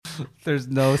There's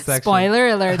no sexual. Spoiler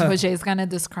alert, Jose is going to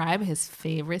describe his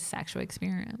favorite sexual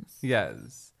experience.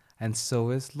 Yes. And so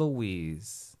is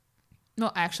Louise.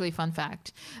 No, actually, fun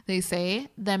fact. They say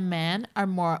that men are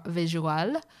more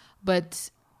visual, but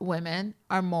women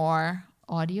are more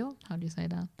audio. How do you say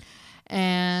that?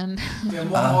 And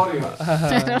More audio.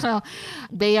 I don't know.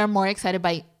 They are more excited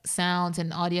by sounds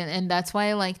and audio. And that's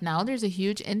why like now there's a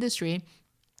huge industry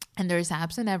and there's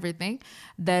apps and everything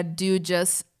that do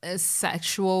just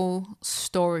sexual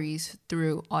stories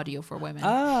through audio for women.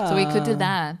 So we could do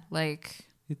that. Like,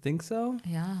 You think so?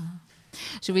 yeah.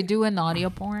 Should we do an audio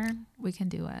porn? We can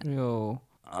do it. Yo.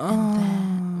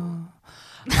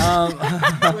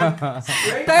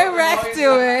 Direct to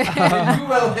it. You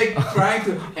were like trying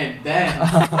to, and then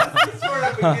what's the sort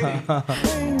of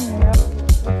beginning?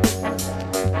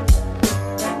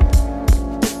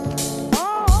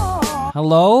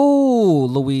 Hello,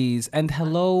 Louise, and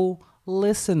hello,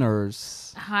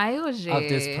 listeners Hi, Oje. of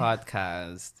this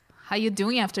podcast. How you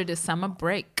doing after the summer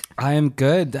break? I am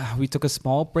good. We took a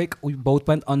small break. We both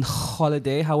went on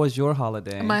holiday. How was your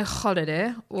holiday? My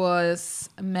holiday was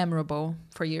memorable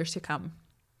for years to come.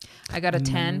 I got a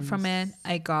 10 from it.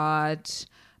 I got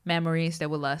memories that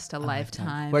will last a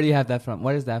lifetime. Where do you have that from?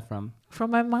 Where is that from?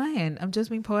 From my mind. I'm just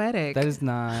being poetic. That is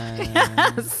nice.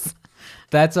 Yes.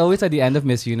 That's always at the end of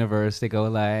Miss Universe. They go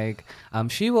like,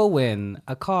 she will win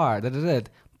a car,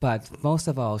 but most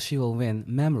of all, she will win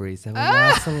memories that will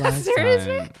last a lifetime.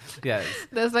 Seriously? Yes.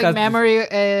 That's like 'Cause memory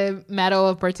medal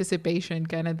of participation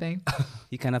kind of thing.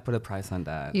 You cannot put a price on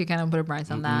that. You cannot put a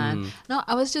price on that. No,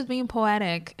 I was just being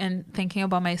poetic and thinking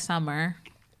about my summer.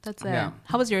 That's it. Yeah.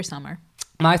 How was your summer?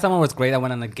 My summer was great. I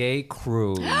went on a gay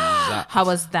cruise. How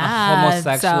was that? A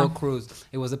homosexual cruise.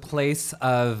 It was a place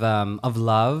of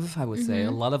love, I would say.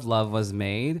 A lot of love was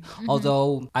made.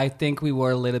 Although I think we were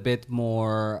a little bit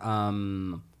more...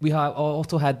 we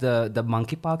also had the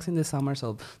monkeypox in the summer,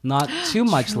 so not too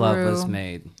much love was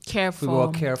made. Careful. We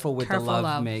were careful with Careful the love.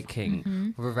 love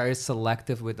making. We were very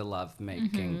selective with the love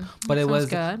making. But That it was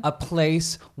sounds good. a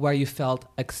place where you felt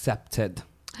accepted.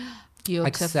 Beautiful.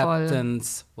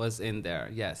 Acceptance was in there.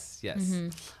 Yes.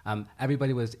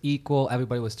 Everybody was equal.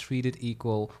 Everybody was treated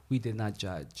equal. We did not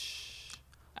judge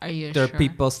Are you their sure?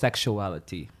 people's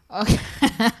sexuality. Okay.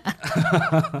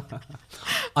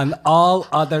 On all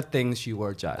other things, you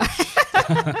were judged.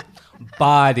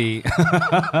 Body.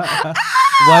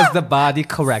 Was the body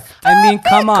correct? I mean,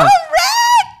 come on.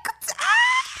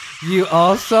 You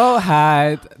also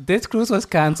had... This cruise was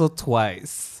canceled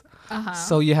twice.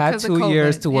 So you had 'Cause of 2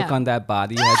 years COVID, to work yeah. on that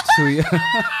body. You had 2 years...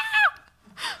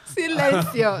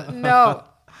 Silencio. No.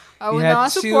 I will had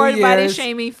not 2 support body years.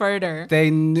 shaming further.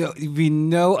 We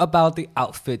know about the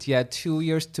outfit. You had 2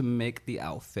 years to make the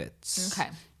outfits. Okay.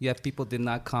 Yet people did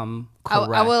not come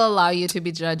correct. I will allow you to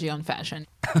be judgy on fashion.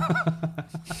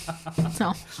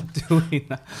 No. Do we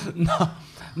not?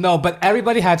 No, but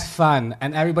everybody had fun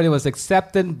and everybody was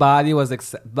accepted. But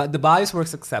the bodies were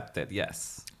accepted.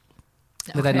 Yes.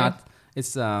 Did I Okay. not?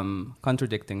 It's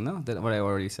contradicting, no? That what I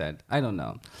already said. I don't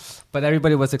know, but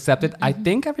everybody was accepted. I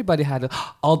think everybody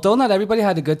although not everybody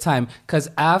had a good time, because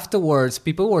afterwards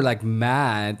people were like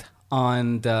mad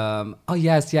on the. Oh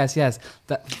yes.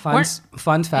 That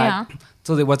fun fact. Yeah.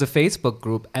 So there was a Facebook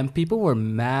group, and people were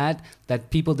mad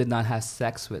that people did not have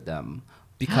sex with them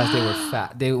because they were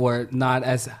fat. They were not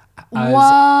as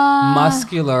What?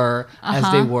 muscular as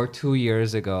they were 2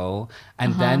 years ago.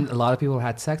 And then a lot of people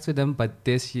had sex with them. But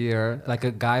this year, like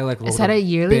a guy like wrote Is that a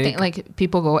yearly big- thing? Like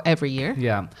people go every year?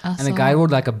 Yeah. And so- a guy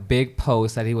wrote like a big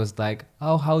post that he was like,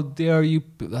 oh, how dare you,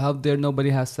 how dare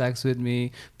nobody have sex with me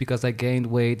because I gained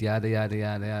weight, yada, yada,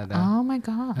 yada, yada. Oh my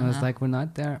God. And I was like, we're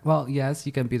not there. Well, yes,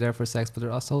 you can be there for sex, but there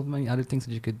are also many other things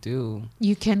that you could do.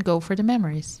 You can go for the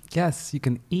memories. Yes, you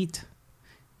can eat.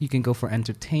 You can go for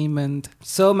entertainment.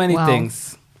 So many Wow.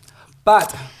 things. But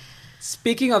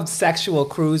speaking of sexual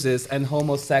cruises and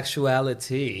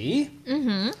homosexuality,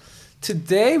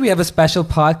 today we have a special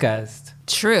podcast.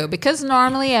 True, because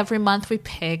normally every month we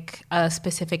pick a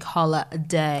specific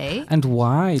holiday And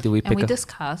why do we and pick we a...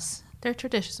 discuss their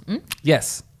traditions.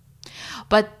 Yes.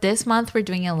 But this month we're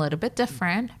doing it a little bit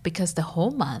different because the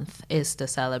whole month is the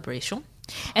celebration.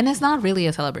 And it's not really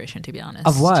a celebration, to be honest.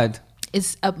 Of what?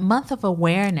 It's a month of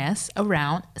awareness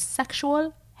around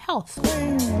sexual health.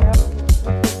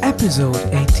 Episode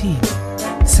 18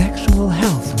 Sexual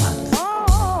Health Month.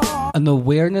 An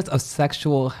awareness of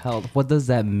sexual health. What does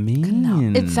that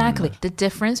mean? Exactly. The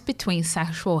difference between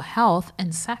sexual health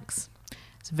and sex.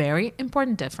 It's a very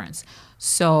important difference.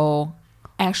 So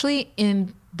actually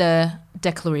in the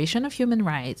Declaration of Human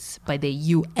Rights by the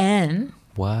UN,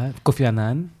 What? Kofi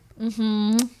Annan?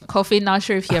 Kofi, not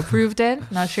sure if he approved it.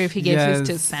 Not sure if he gave his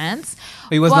 2 Yes. cents.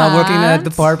 He was not working in that But-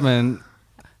 department.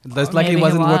 That's like he maybe he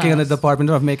wasn't working in the was. department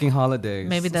of making holidays.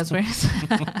 Maybe that's where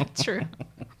it's true.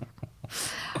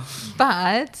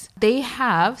 But they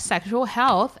have sexual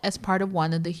health as part of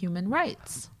one of the human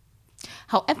rights.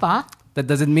 However, That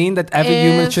doesn't mean that every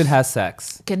human If- should have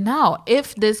sex. now,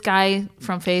 if this guy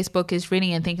from Facebook is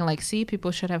reading and thinking like, see,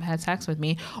 people should have had sex with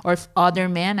me, or if other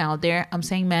men out there, I'm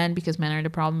saying men because men are the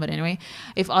problem, but anyway,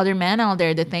 if other men out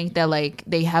there that think that like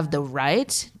they have the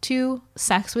right to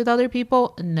sex with other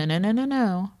people,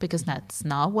 no, because that's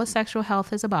not what sexual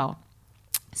health is about.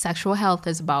 Sexual health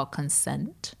is about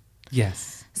consent.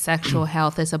 Yes. Sexual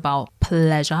health is about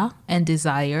pleasure and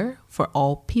desire for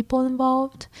all people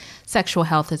involved. Sexual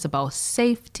health is about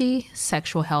safety.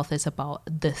 Sexual health is about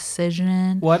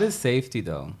decision. What is safety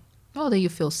though? Oh, that you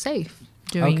feel safe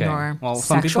during Okay. your Well,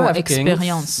 some people sexual have kinks,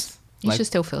 experience. You like- should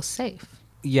still feel safe.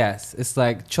 Yes, it's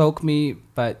like choke me,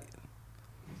 but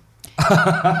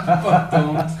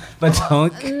but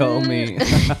don't kill me.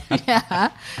 Yeah.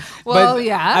 Well, But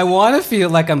yeah. I want to feel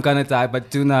like I'm gonna die, but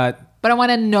do not. but I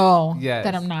want to know Yes.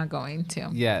 that I'm not going to.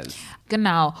 Yes,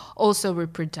 Now, also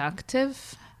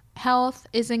reproductive health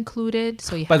is included.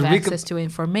 So you But have we access to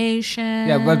information.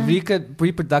 yeah, but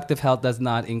reproductive health does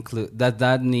not include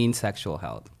that mean sexual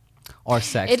health or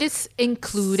sex. It is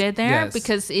included there Yes.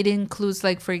 because it includes,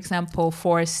 like, for example,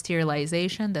 forced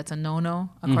sterilization. That's a no-no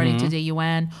according Mm-hmm. to the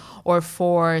UN. Or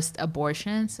forced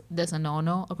abortions. That's a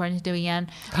no-no according to the UN.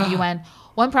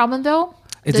 One problem, though.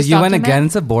 Is this the UN document-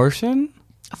 against abortion?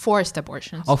 Forced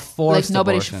abortions. Oh, forced Like,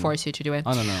 nobody abortion. should force you to do it.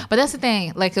 Oh, no. But that's the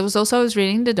thing. Like, it was also, I was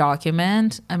reading the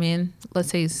document. I mean, let's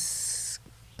say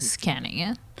scanning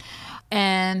it.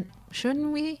 And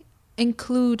shouldn't we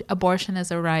include abortion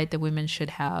as a right that women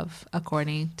should have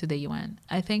according to the UN?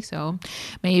 I think so.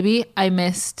 Maybe I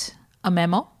missed a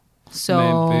memo.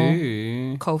 So,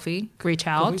 Maybe. Kofi, reach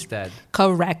out, Kofi's dead.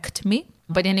 correct me.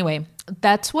 But anyway,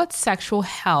 that's what sexual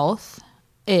health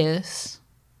is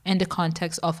in the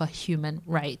context of a human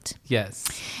right. Yes.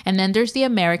 And then there's the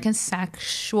American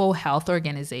Sexual Health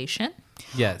Organization,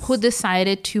 Yes. who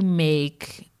decided to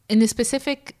make, in the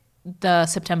specific, the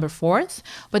September 4th,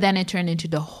 but then it turned into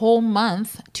the whole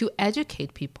month to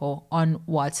educate people on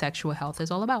what sexual health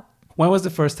is all about. When was the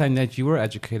first time that you were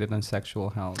educated on sexual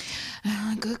health?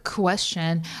 Good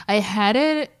question. I had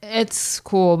it at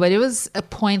school, but it was a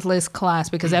pointless class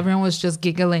because everyone was just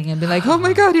giggling and be like, oh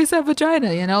my God, he's a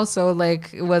vagina, you know? So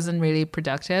like it wasn't really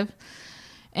productive.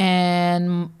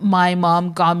 And my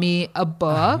mom got me a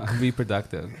book.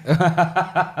 Reproductive.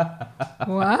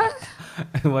 What?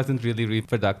 It wasn't really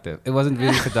reproductive. It wasn't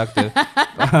really productive.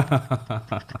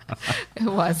 It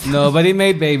was. Nobody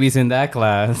made babies in that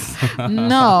class.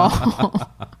 No.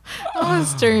 I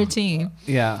was 13.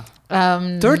 Yeah.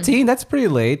 13, that's pretty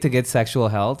late to get sexual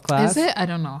health class. Is it? I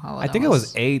don't know how old I think it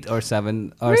was 8 or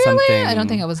 7 or Really? something. I don't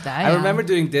think I was that I young. remember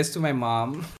doing this to my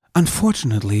mom.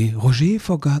 Unfortunately, Roger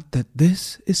forgot that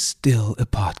this is still a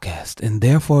podcast, and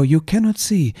therefore you cannot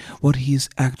see what he is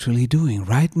actually doing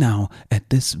right now at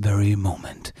this very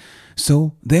moment.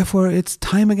 So, therefore, it's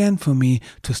time again for me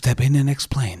to step in and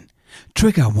explain.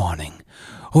 Trigger warning.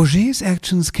 Roger's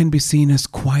actions can be seen as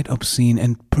quite obscene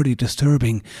and pretty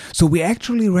disturbing, so we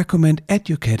actually recommend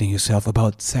educating yourself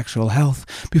about sexual health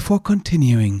before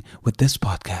continuing with this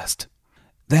podcast.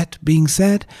 That being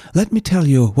said, let me tell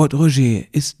you what Roger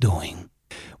is doing.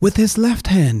 With his left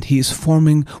hand, he is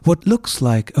forming what looks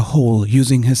like a hole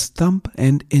using his thumb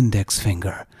and index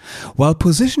finger. While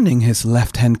positioning his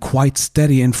left hand quite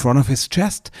steady in front of his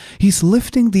chest, he's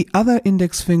lifting the other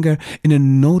index finger in a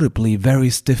notably very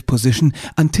stiff position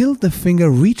until the finger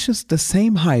reaches the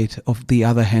same height of the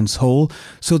other hand's hole,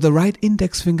 so the right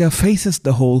index finger faces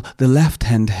the hole the left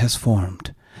hand has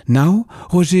formed. Now,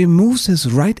 Roger moves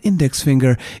his right index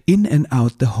finger in and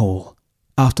out the hole.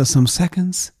 After some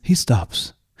seconds, he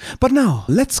stops. But now,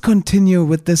 let's continue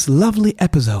with this lovely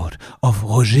episode of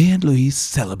Roger and Louise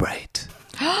Celebrate.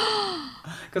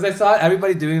 Because I saw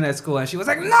everybody doing it at school, and she was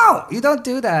like, "No, you don't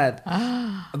do that."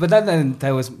 But then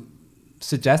I was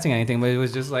suggesting anything, but it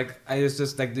was just like I was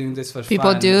just like doing this for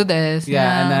People fun. do this.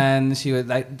 Yeah, and then she would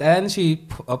like. Then she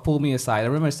pulled me aside. I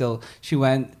remember still.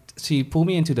 She pulled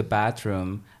me into the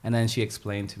bathroom, and then she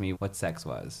explained to me what sex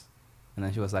was, and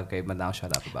then she was like, "Okay, but now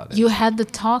shut up about it." You had the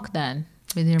talk then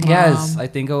with your mom. Yes, I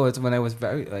think it was when I was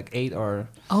very like 8 or.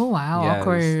 Oh, wow. Yes.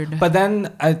 Awkward. But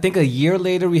then I think a year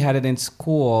later we had it in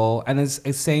school, and it's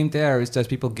same there. It's just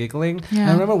people giggling. Yeah. And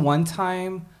I remember one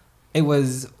time, it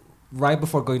was right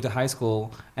before going to high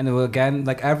school, and it was again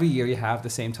like every year you have the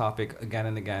same topic again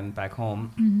and again back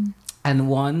home.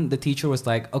 And the teacher was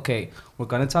like, okay, we're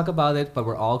going to talk about it, but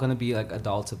we're all going to be like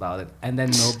adults about it. And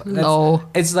then No.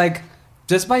 it's like,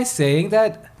 just by saying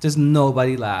that, just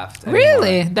nobody laughed anymore.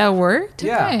 Really? That worked?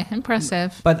 Yeah. Okay,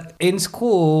 impressive. But in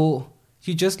school,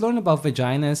 you just learn about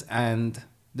vaginas and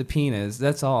the penis.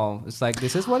 That's all. It's like,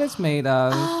 this is what it's made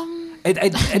of. I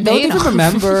don't made even of.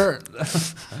 remember.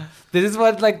 This is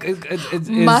what like it is.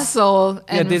 Muscle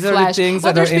and these are the flesh. things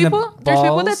Well, that are there's in the people. There's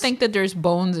people that balls. think that there's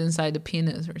bones inside the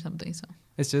penis or something. So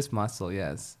It's just muscle,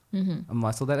 yes. Mm-hmm. A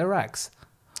muscle that erects.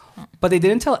 But they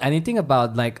didn't tell anything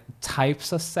about like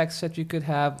types of sex that you could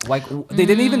have. Like they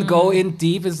didn't even go in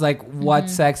deep as like what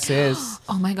sex is.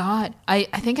 oh my god, I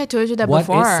think I told you that What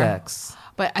before. is sex?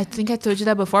 But I think I told you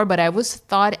that before. But I was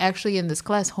taught actually in this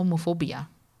class homophobia,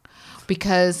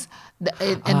 because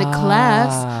in the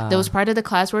class there was part of the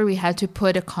class where we had to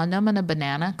put a condom on a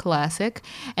banana, classic,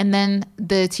 and then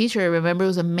the teacher, remember, it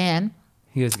was a man,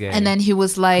 He was gay. and then he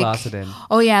was like, Closeted.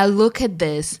 "Oh yeah, look at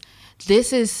this.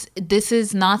 This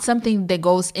is not something that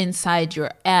goes inside your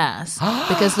ass,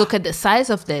 because look at the size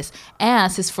of this.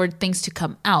 Ass is for things to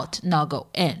come out, not go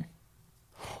in."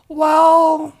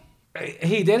 Well,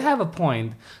 he did have a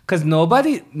point, because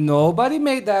nobody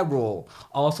made that rule.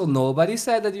 Also, nobody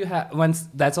said that you have.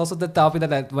 That's also the topic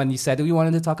that when you said that you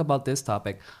wanted to talk about this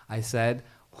topic, I said,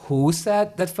 who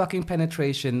said that fucking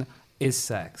penetration is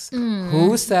sex?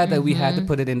 Who said that we had to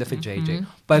put it in the vajayjay?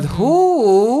 But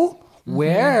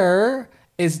where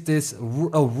is this a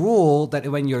rule that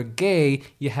when you're gay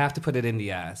you have to put it in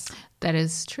the ass? That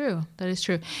is true. That is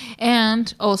true.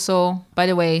 And also, by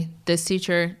the way, this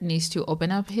teacher needs to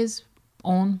open up his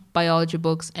own biology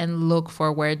books and look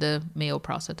for where the male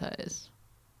prostata is.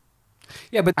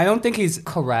 Yeah, but I don't think he's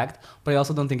correct, but I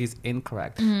also don't think he's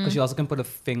incorrect, because you also can put a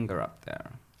finger up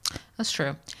there. That's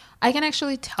true. I can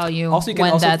actually tell you Also, you can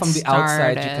when also that from the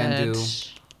outside you can started.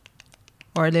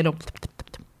 do. Or a little.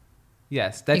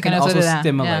 Yes, that You can can also also do that,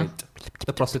 stimulate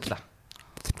the prostituta,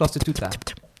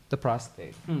 the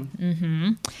prostate.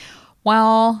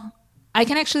 Well, I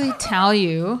can actually tell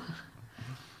you.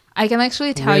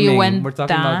 Rimming. When We're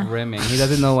talking that. about rimming. He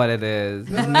doesn't know what it is.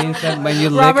 It means that when you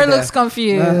Robert lick looks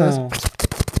confused.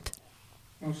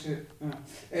 Oh shit.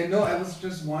 No, I was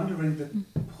just wondering, the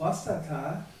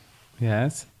prostata,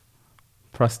 Yes,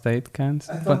 prostate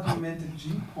cancer. I thought you meant the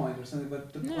G point or something,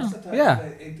 but the prostata Yeah.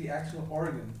 is the actual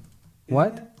organ. isn't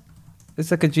What? it?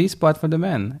 It's like a G spot for the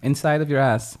men inside of your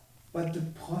ass. But the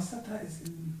prostata is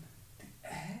in the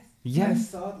ass?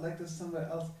 Yes. I thought like there's somewhere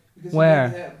else. Because Where?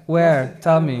 you have Where? prostate-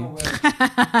 Tell I don't me. know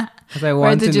where. Because I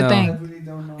want did to you know. think? I really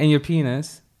don't know. In your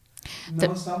penis.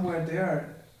 No, somewhere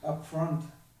there, up front.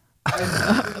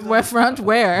 Where front?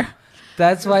 Where?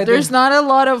 That's why There's not a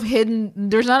lot of hidden.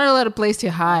 There's not a lot of place to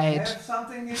hide. Have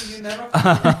something you never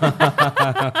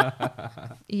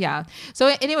Yeah. So,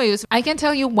 anyways, I can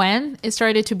tell you when it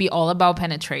started to be all about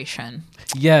penetration.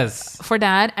 Yes. For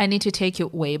that, I need to take you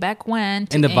way back when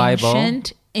to In the Bible.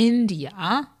 ancient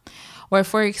India, where,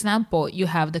 for example, you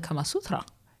have the Kama Sutra,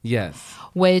 Yes.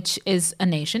 which is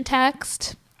an ancient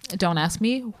text. Don't ask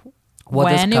me What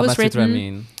when does it Kama was Sutra written.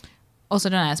 mean? Also,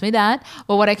 don't ask me that.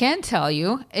 But what I can tell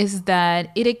you is that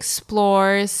it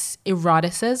explores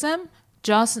eroticism,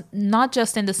 not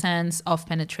just in the sense of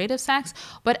penetrative sex,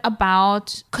 but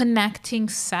about connecting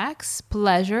sex,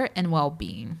 pleasure, and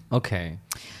well-being. Okay.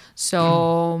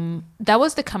 So that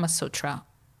was the Kama Sutra,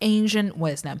 ancient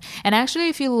wisdom. And actually,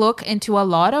 if you look into a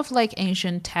lot of like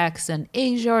ancient texts in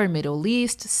Asia or Middle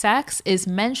East, sex is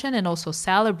mentioned and also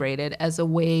celebrated as a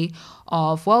way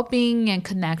of well-being and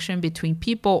connection between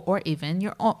people, or even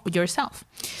yourself.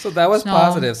 So that was So-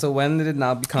 positive. So when did it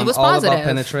now become It was all about positive.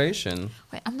 penetration?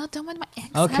 Wait, I'm not done with my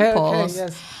Okay, examples.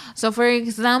 yes. So, for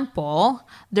example,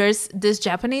 there's this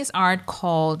Japanese art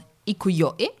called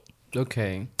ikuyo-e,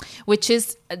 Okay. which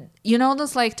is, you know,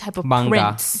 those like type of Manga.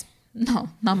 prints. No,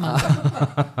 not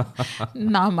manga.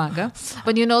 Not manga.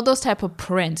 But you know those type of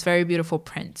prints, very beautiful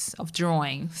prints of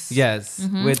drawings. Yes.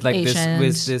 With like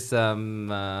Asians. this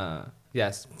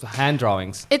yes, hand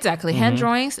drawings. Exactly. Hand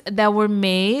drawings that were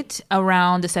made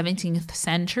around the 17th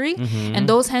century. And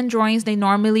those hand drawings, they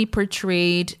normally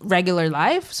portrayed regular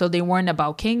life. So they weren't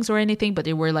about kings or anything, but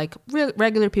they were like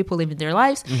regular people living their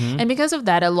lives. And because of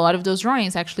that, a lot of those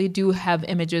drawings actually do have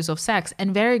images of sex,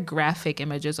 and very graphic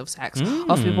images of sex,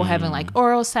 of people having like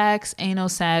oral sex, anal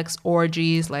sex,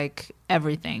 orgies, like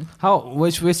everything.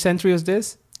 Which century was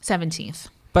this? 17th.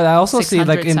 But I also see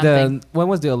like 600 in something. when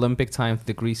was the Olympic time?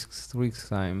 The Greek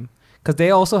time, because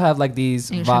they also have like these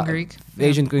Ancient Greek.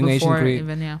 Ancient Greek.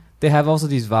 Even, yeah. They have also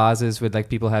these vases with like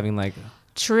people having like,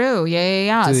 True.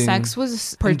 Yeah. Doing- Sex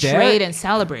was And portrayed there- and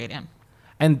celebrated.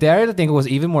 and there I think it was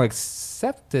even more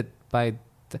accepted by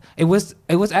It was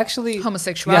actually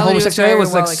Homosexuality, homosexuality was very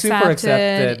like well super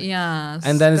accepted. Yes.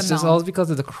 And then it's just Genau. all because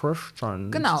of the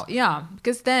Christians. Genau, yeah.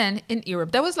 Because then in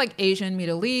Europe, that was like Asian,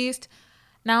 Middle East.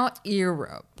 Now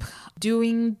Europe.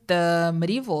 During the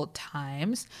medieval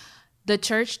times, the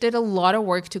church did a lot of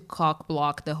work to cock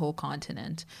block the whole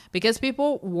continent because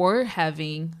people were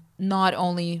having not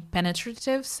only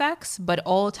penetrative sex, but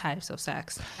all types of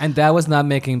sex. And that was not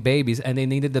making babies, and they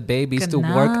needed the babies to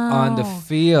work on the Genau.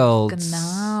 fields.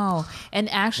 Genau. And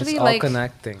actually, It's all like,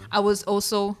 connecting. I was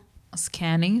also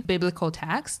scanning biblical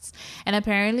texts, and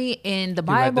apparently in the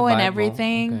You read the Bible and Bible,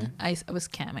 everything, okay. I was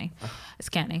scanning.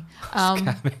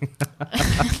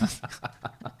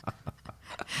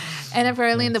 And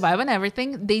apparently in the Bible and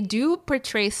everything, they do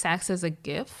portray sex as a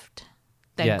gift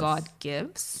that Yes. God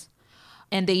gives.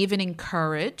 And they even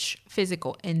encourage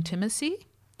physical intimacy,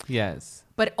 Yes.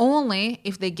 but only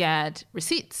if they get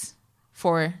receipts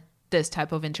for this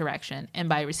type of interaction. And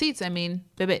by receipts, I mean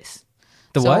babies.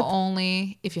 The so what?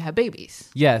 only if you have babies.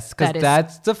 Yes, because That is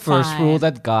that's the first rule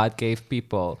fine. that God gave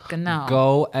people. Genau.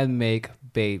 Go and make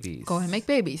babies. Go and make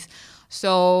babies.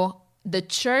 So the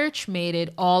church made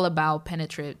it all about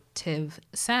penetrative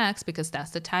sex because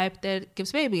that's the type that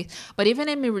gives babies. But even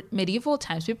in medieval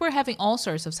times, people were having all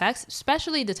sorts of sex,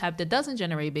 especially the type that doesn't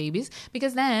generate babies,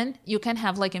 because then you can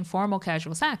have like informal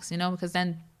casual sex, you know, because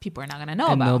then people are not going to know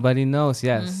And about. nobody knows,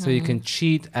 yes. So you can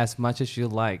cheat as much as you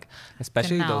like.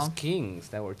 Especially those Genau. kings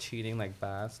that were cheating like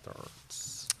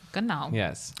bastards. Genau.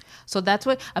 Yes. So that's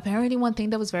what apparently one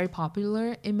thing that was very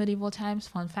popular in medieval times,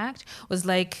 fun fact, was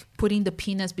like putting the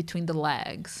penis between the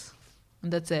legs.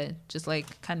 And that's it. Just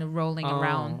like kind of rolling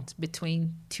around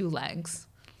between two legs.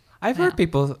 I've Yeah. heard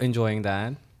people enjoying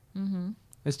that.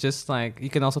 It's just like you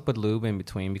can also put lube in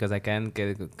between because I can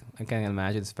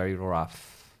imagine it's very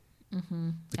rough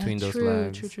between Yeah, those true,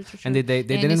 legs. true, true, true, And true. they And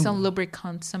you need didn't some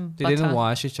lubricant, some they butter. didn't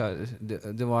wash each other. They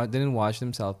didn't wash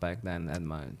themselves back then that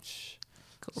much.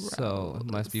 So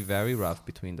it must be very rough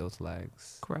between those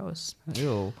legs. Gross.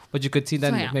 Ew. But you could see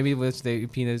that So, yeah. maybe it was the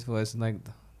penis was like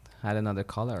had another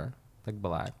color, like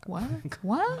black. What?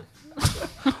 What?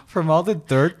 From all the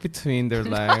dirt between their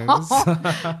legs.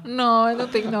 No, I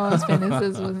don't think Noah's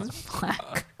penises was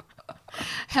black.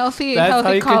 Healthy, That's how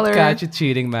healthy you color. could catch a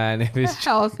cheating man if it's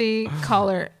Healthy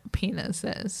color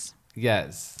penises.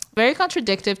 yes. Very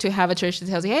contradictory to have a church that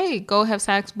tells you, hey, go have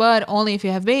sex, but only if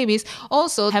you have babies.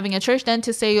 Also, having a church then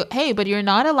to say, hey, but you're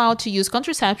not allowed to use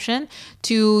contraception,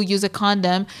 to use a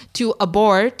condom, to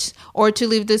abort, or to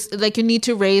leave this, like you need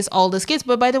to raise all these kids.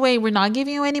 But by the way, we're not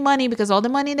giving you any money because all the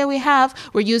money that we have,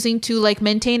 we're using to like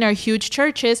maintain our huge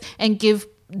churches and give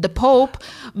the Pope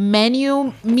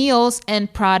menu meals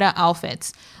and Prada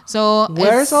outfits. So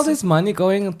Where's it's- all this money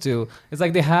going to? It's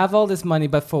like they have all this money,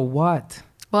 but for what?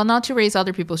 Well, not to raise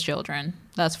other people's children.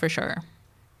 That's for sure.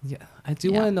 Yeah, I do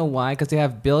Yeah. want to know why, because they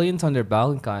have billions on their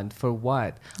bank account. For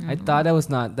what? I thought that was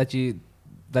not that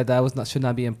was not should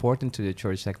not be important to the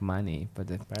church like money, but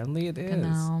apparently it is.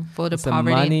 No, for the It's a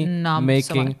poverty, money not so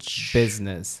making much.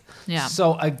 business. Yeah.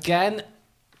 So again,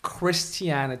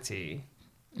 Christianity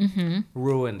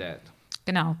ruined it.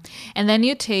 Genau. And then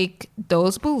you take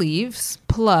those beliefs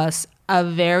plus a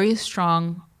very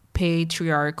strong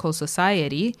patriarchal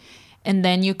society, and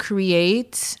then you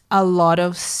create a lot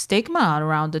of stigma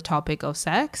around the topic of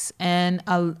sex and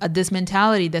this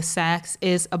mentality that sex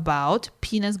is about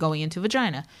penis going into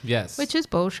vagina, Yes. which is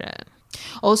bullshit.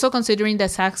 Also considering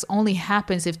that sex only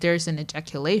happens if there's an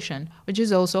ejaculation, which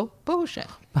is also bullshit.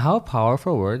 How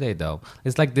powerful were they though?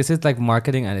 It's like this is like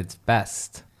marketing at its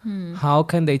best. How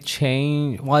can they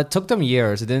change? Well, it took them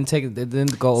years. It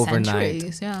didn't go overnight.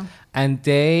 Centuries, yeah. And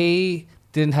they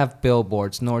didn't have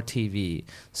billboards nor TV.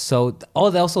 So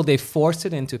also they forced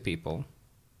it into people.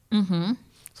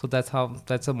 So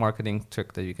that's a marketing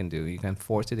trick that you can do. You can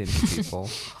force it into people.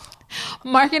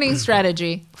 Marketing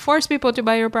strategy. Force people to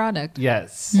buy your product.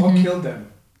 Yes. Or kill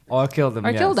them. Or kill them.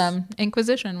 Or kill yes. them.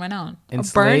 Inquisition, why not? Or burn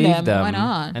Enslave them, why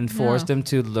not? and force Yeah. them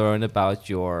to learn about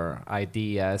your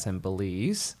ideas and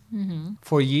beliefs Mm-hmm.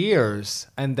 for years.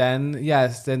 And then,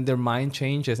 then their mind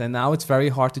changes. And now it's very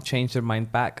hard to change their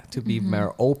mind back to be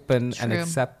more open and True.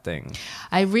 accepting.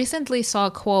 I recently saw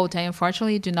a quote. I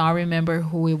unfortunately do not remember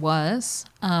who it was.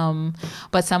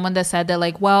 But someone that said that,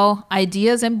 like, well,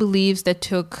 ideas and beliefs that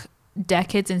took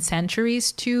decades and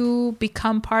centuries to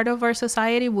become part of our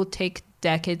society will take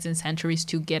decades and centuries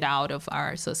to get out of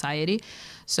our society.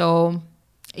 So,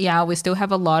 yeah, we still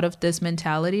have a lot of this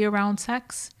mentality around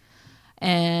sex.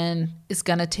 And it's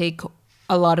going to take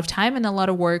a lot of time and a lot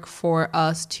of work for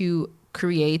us to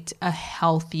create a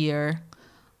healthier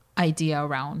idea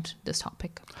around this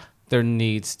topic. There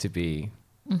needs to be.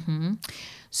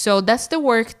 So that's the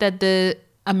work that the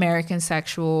American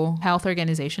Sexual Health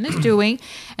Organization is doing.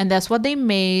 And that's what they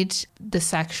made the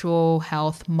Sexual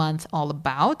Health Month all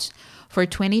about. For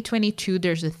 2022,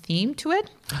 there's a theme to it.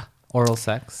 Oral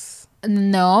sex.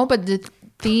 No, but the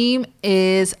theme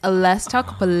is let's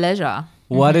talk pleasure.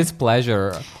 What is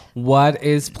pleasure? What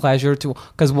is pleasure to?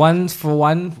 Because what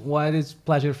is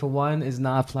pleasure for one is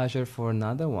not pleasure for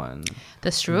another one.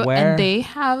 That's true. Where- And they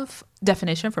have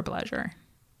definition for pleasure,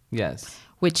 Yes.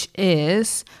 which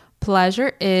is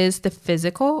pleasure is the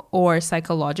physical or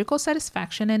psychological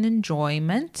satisfaction and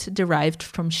enjoyment derived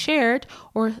from shared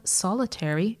or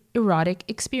solitary erotic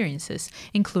experiences,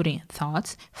 including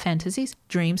thoughts, fantasies,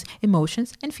 dreams,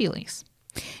 emotions, and feelings.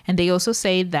 And they also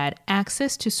say that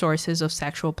access to sources of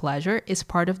sexual pleasure is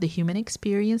part of the human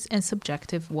experience and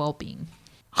subjective well-being.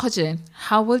 Hojin,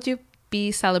 how would you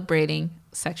be celebrating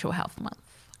Sexual Health Month?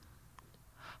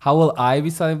 How will I be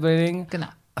celebrating? Genau.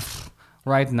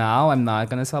 Right now, I'm not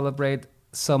going to celebrate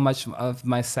so much of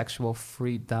my sexual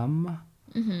freedom.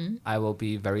 I will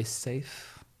be very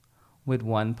safe with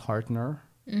one partner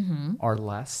or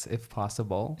less if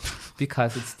possible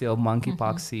because it's still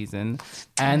monkeypox season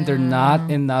and there are not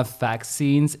enough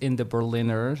vaccines in the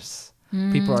Berliners.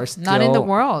 People are still... Not in the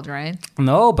world, right?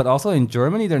 No, but also in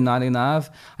Germany, they're not enough.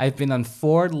 I've been on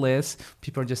 4 lists.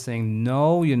 People are just saying,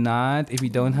 no, you're not. If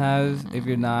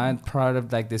you're not part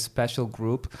of like this special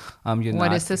group, you're not.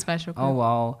 What is the special group? Oh,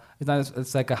 well,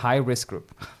 it's like a high risk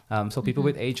group. So people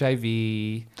with HIV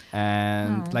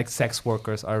and like sex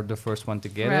workers are the first one to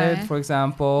get it, Right. for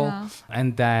example. Yeah.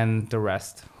 And then the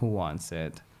rest who wants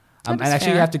it. And That is actually,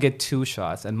 you fair. have to get 2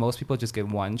 shots, and most people just get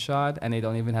 1 shot, and they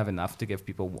don't even have enough to give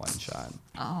people 1 shot.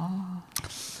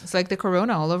 It's like the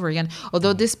corona all over again.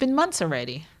 Although this has been months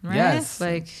already, right? Yes,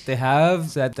 Like, they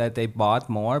have said that they bought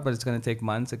more, but it's going to take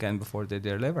months again before they're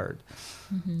delivered.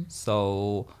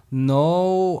 So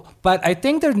no, but I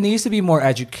think there needs to be more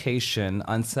education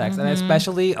on sex, and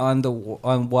especially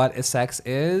on what sex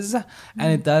is,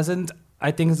 and it doesn't. I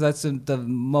think that's the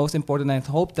most important. I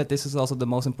hope that this is also the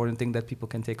most important thing that people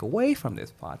can take away from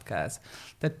this podcast,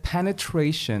 that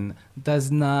penetration does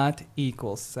not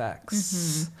equal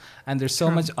sex. And there's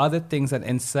so much other things that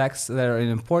in sex that are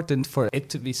important for it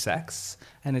to be sex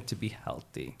and it to be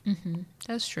healthy.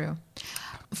 that's true.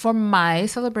 For my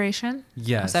celebration of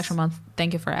Yes. Sexual Month,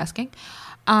 thank you for asking.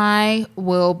 I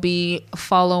will be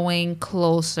following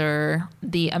closer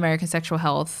the American Sexual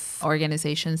Health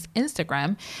Organization's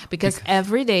Instagram because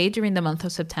every day during the month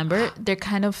of September, they're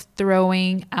kind of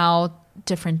throwing out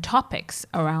different topics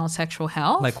around sexual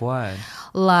health. Like what?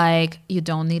 Like you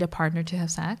don't need a partner to have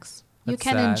sex. You That's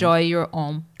can sad. enjoy your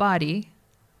own body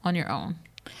on your own.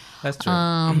 That's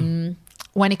true.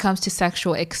 When it comes to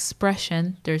sexual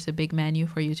expression, there's a big menu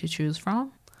for you to choose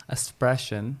from.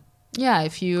 Expression. Yeah,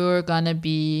 if you're gonna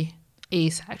be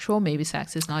asexual, maybe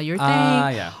sex is not your thing.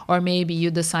 Yeah. Or maybe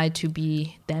you decide to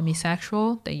be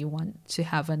demisexual, that you want to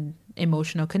have an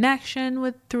emotional connection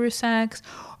with through sex.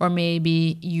 Or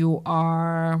maybe you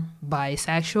are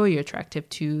bisexual, you're attracted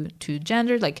to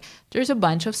gender. Like there's a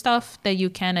bunch of stuff that you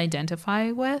can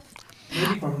identify with.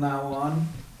 Maybe from now on,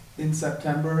 in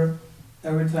September,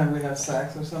 every time we have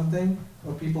sex or something,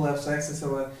 or people have sex, they say,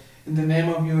 well, in the name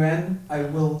of UN, I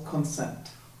will consent.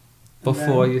 And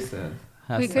Before then- you said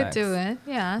have We could sex. do it,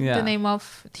 yeah. Yeah. The name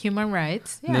of human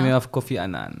rights. Yeah. Name of Kofi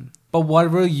Annan. But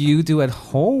what will you do at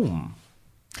home?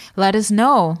 Let us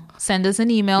know. Send us an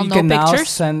email. You No can now pictures.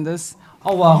 send us.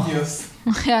 Oh well. Yes.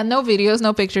 Yeah, no videos,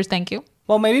 no pictures. Thank you.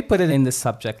 Well, maybe put it in the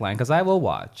subject line because I will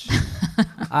watch.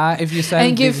 If you send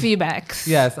And give vid- feedback.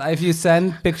 Yes, if you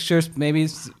send pictures, maybe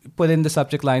put in the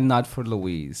subject line not for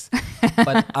Louise,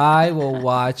 but I will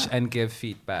watch and give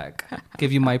feedback,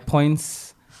 give you my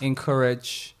points,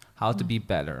 encourage how to be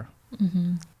better.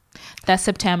 That's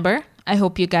September. I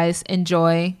hope you guys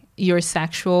enjoy your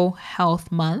Sexual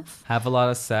Health Month Have a lot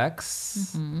of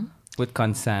sex with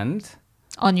consent.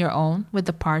 on your own, with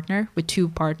a partner, with 2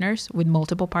 partners, with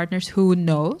multiple partners. Who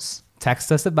knows?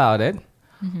 Text us about it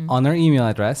on our email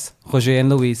address, Roger and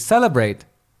Louise celebrate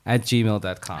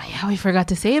 @gmail.com. Yeah, we forgot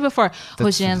to say it before.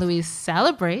 Jose and Louise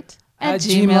celebrate at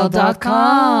gmail.com.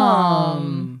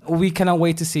 gmail.com. We cannot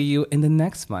wait to see you in the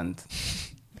next month.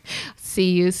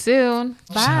 See you soon.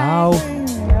 Bye.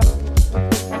 Ciao.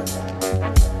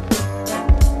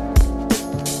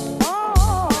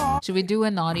 Should we do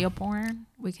an audio porn?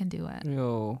 We can do it.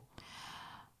 Yo.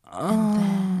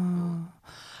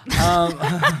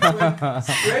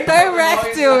 Straight Direct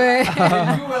up to it.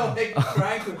 and you will like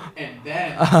trying to and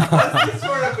then what's this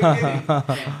sort of beginning? And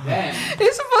then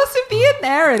It's supposed to be a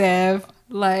narrative.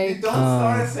 you Like, don't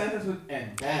start a sentence with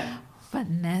and then.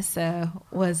 Vanessa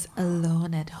was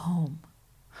alone at home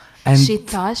And She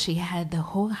thought she had the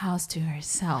whole house to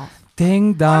herself.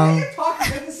 ding Why are dong. you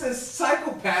talking? This is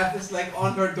psychopath is like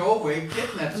on her doorway,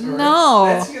 kidnaps her. No.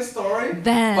 That's your story.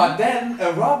 Then- but then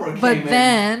a robber came But in.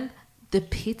 then the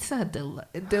pizza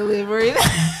delivery.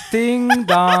 Ding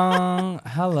dong.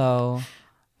 Hello.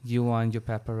 You want your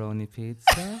pepperoni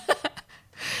pizza?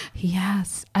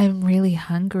 Yes, I'm really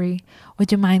hungry.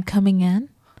 Would you mind coming in?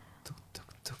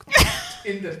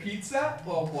 In the pizza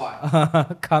or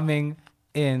what? Coming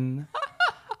in.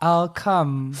 I'll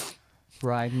come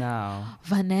right now.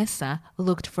 Vanessa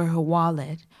looked for her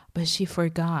wallet, but she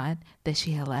forgot that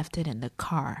she had left it in the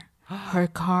car. Her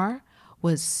car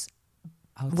was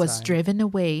Outside. driven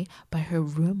away by her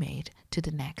roommate to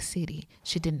the next city.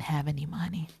 She didn't have any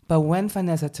money. But when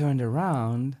Vanessa turned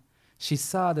around, she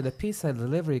saw that the pizza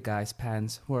delivery guy's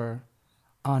pants were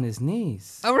on his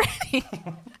knees. Already.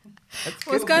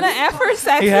 Was gonna effort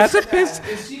sex. He had to piss.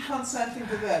 Is she consenting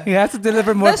to that? He had to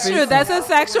deliver more That's true. pizza. That's a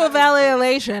sexual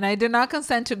violation. I did not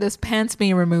consent to this pants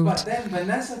being But removed. then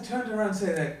Vanessa turned around and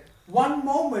said, like, one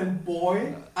moment,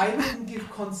 boy, I didn't give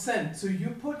consent. So you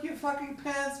put your fucking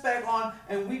pants back on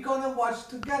and we're gonna watch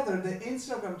together the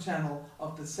Instagram channel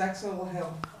of the sexual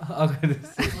health. Okay,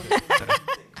 this is-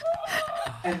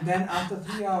 And then after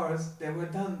 3 hours, they were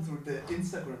done through the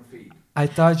Instagram feed. I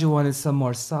thought you wanted some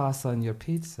more sauce on your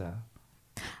pizza.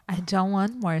 I don't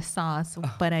want more sauce,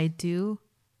 but I do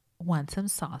want some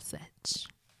sausage.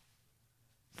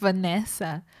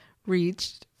 Vanessa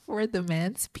reached for the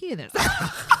man's penis.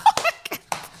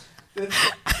 That's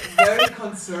very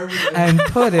conservative. And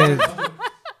put it I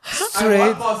straight.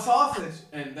 want more sausage.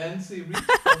 And then she reached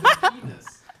for the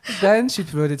penis. Then she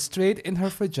put it straight in her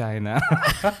vagina.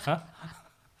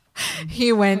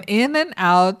 He went in and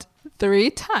out 3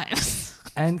 times.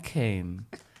 And came.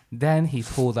 Then he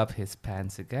pulled up his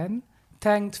pants again,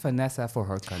 thanked Vanessa for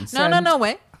her consent. No,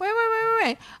 wait.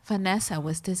 Vanessa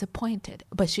was disappointed,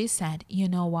 but she said, you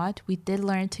know what? We did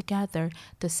learn together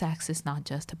the sex is not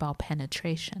just about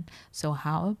penetration. So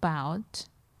how about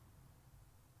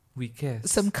We kissed.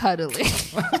 some cuddling?